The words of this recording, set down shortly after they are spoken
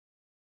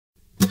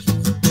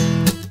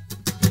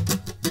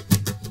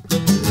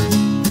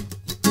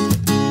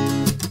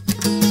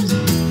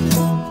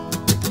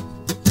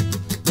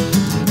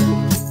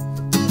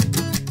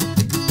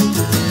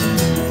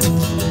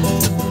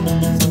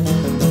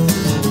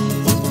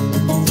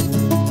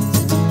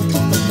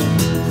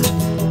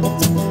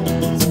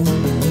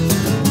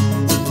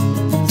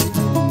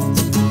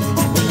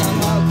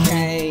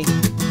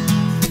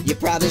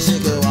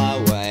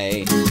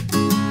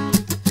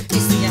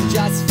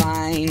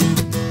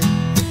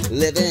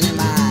living in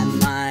my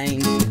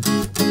mind.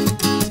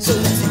 So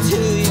what's it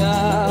to ya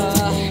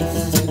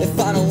if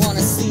I don't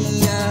wanna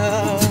see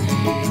ya?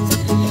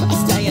 I'll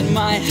stay in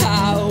my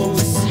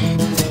house,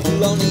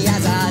 lonely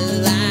as I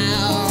lie.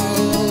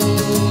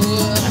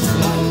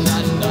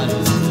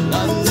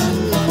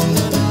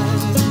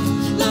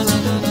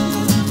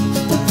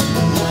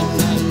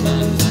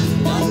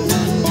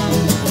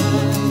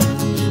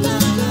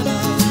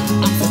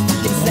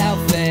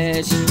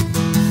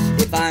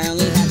 If I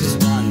only had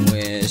just one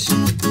wish,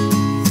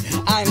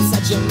 I'm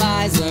such a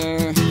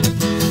miser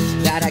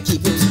that I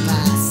keep it to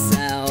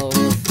myself.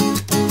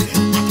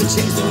 I could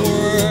change the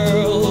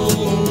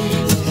world,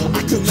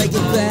 I could make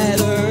it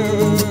better,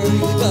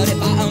 but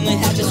if I only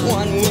had just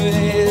one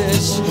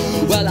wish,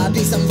 well, I'd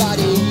be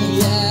somebody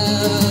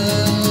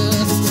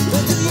else.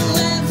 But do you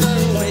ever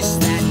wish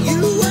that you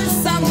were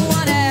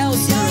someone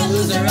else? You're a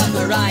loser, a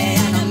pariah,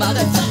 and a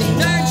motherfucking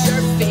nerd.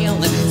 You're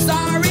feeling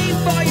sorry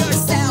for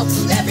yourself.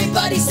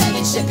 Everybody's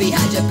saying shit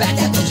behind your back.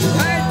 Haven't you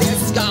heard their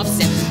scoffs?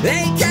 And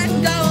they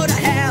can go to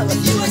hell.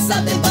 If you were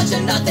something but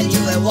you're nothing,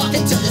 you would walk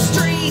into the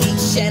street.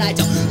 Shit, I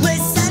don't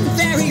listen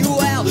very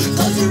well.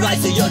 Close your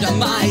eyes to your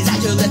demise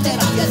as you lift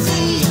it off your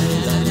seat.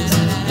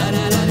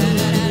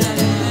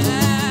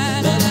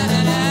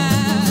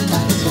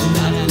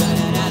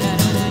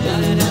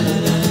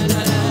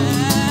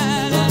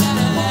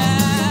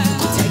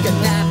 I'll take a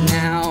nap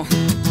now,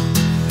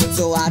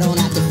 so I don't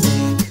have to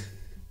think.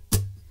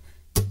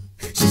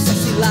 She says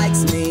she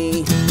likes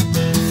me,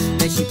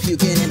 then she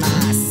puking in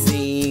my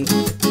sink.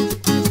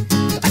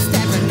 I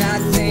stand for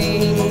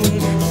nothing,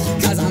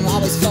 cause I'm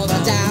always full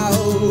of doubt.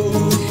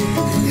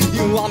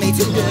 You want me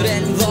to get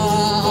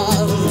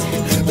involved,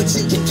 but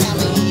you can count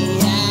me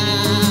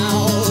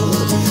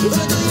out.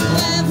 But do you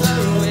ever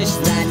wish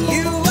that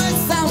you were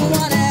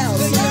someone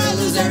else? You're a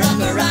loser, a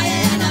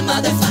pariah, and a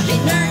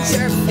motherfucking nerd.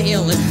 You're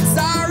feeling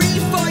sorry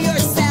for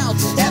yourself.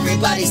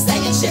 Everybody's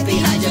saying shit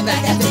behind your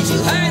back. Haven't you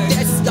heard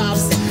their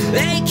scoffs?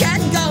 They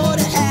can go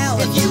to hell.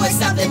 If you are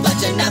something but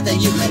you're nothing,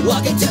 you could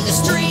walk into the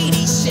street.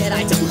 Eat shit,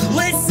 I don't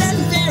listen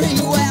very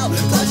well.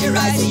 Close your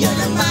eyes to your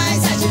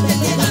demise as you're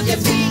thinking of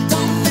your feet.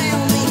 Don't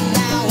fail me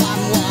now,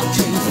 I'm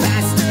walking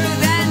faster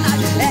than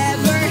I've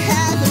ever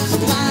have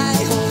my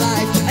whole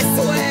life. I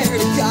swear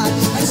to God,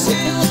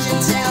 until you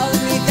tell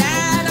me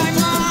that I'm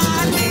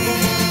on me.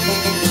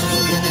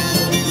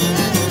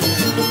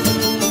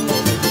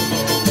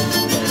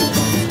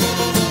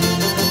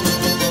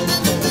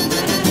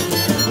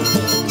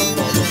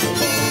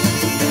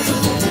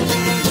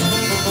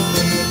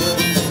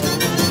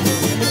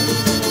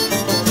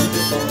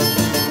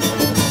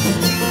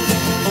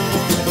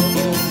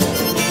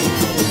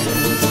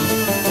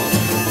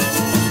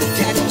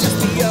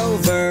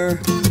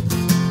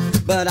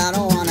 But I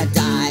don't wanna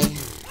die.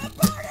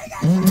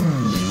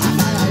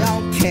 I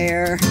don't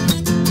care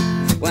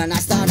when I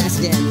start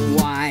asking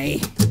why.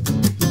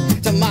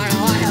 Tomorrow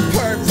I have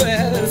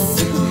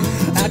purpose,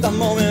 at the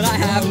moment I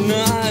have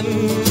none.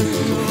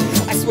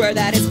 I swear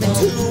that it's been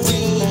 2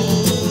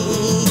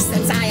 weeks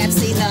since I have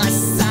seen the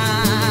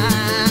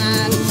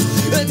sun.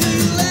 Do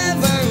you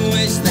ever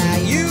wish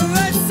that you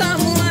were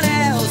someone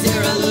else?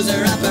 You're a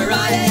loser, a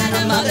pariah, and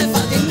a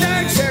motherfucking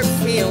nerd. You're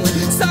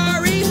feeling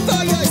sorry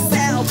for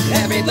yourself.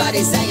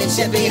 Everybody's saying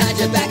shit behind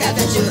your back.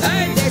 Haven't you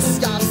heard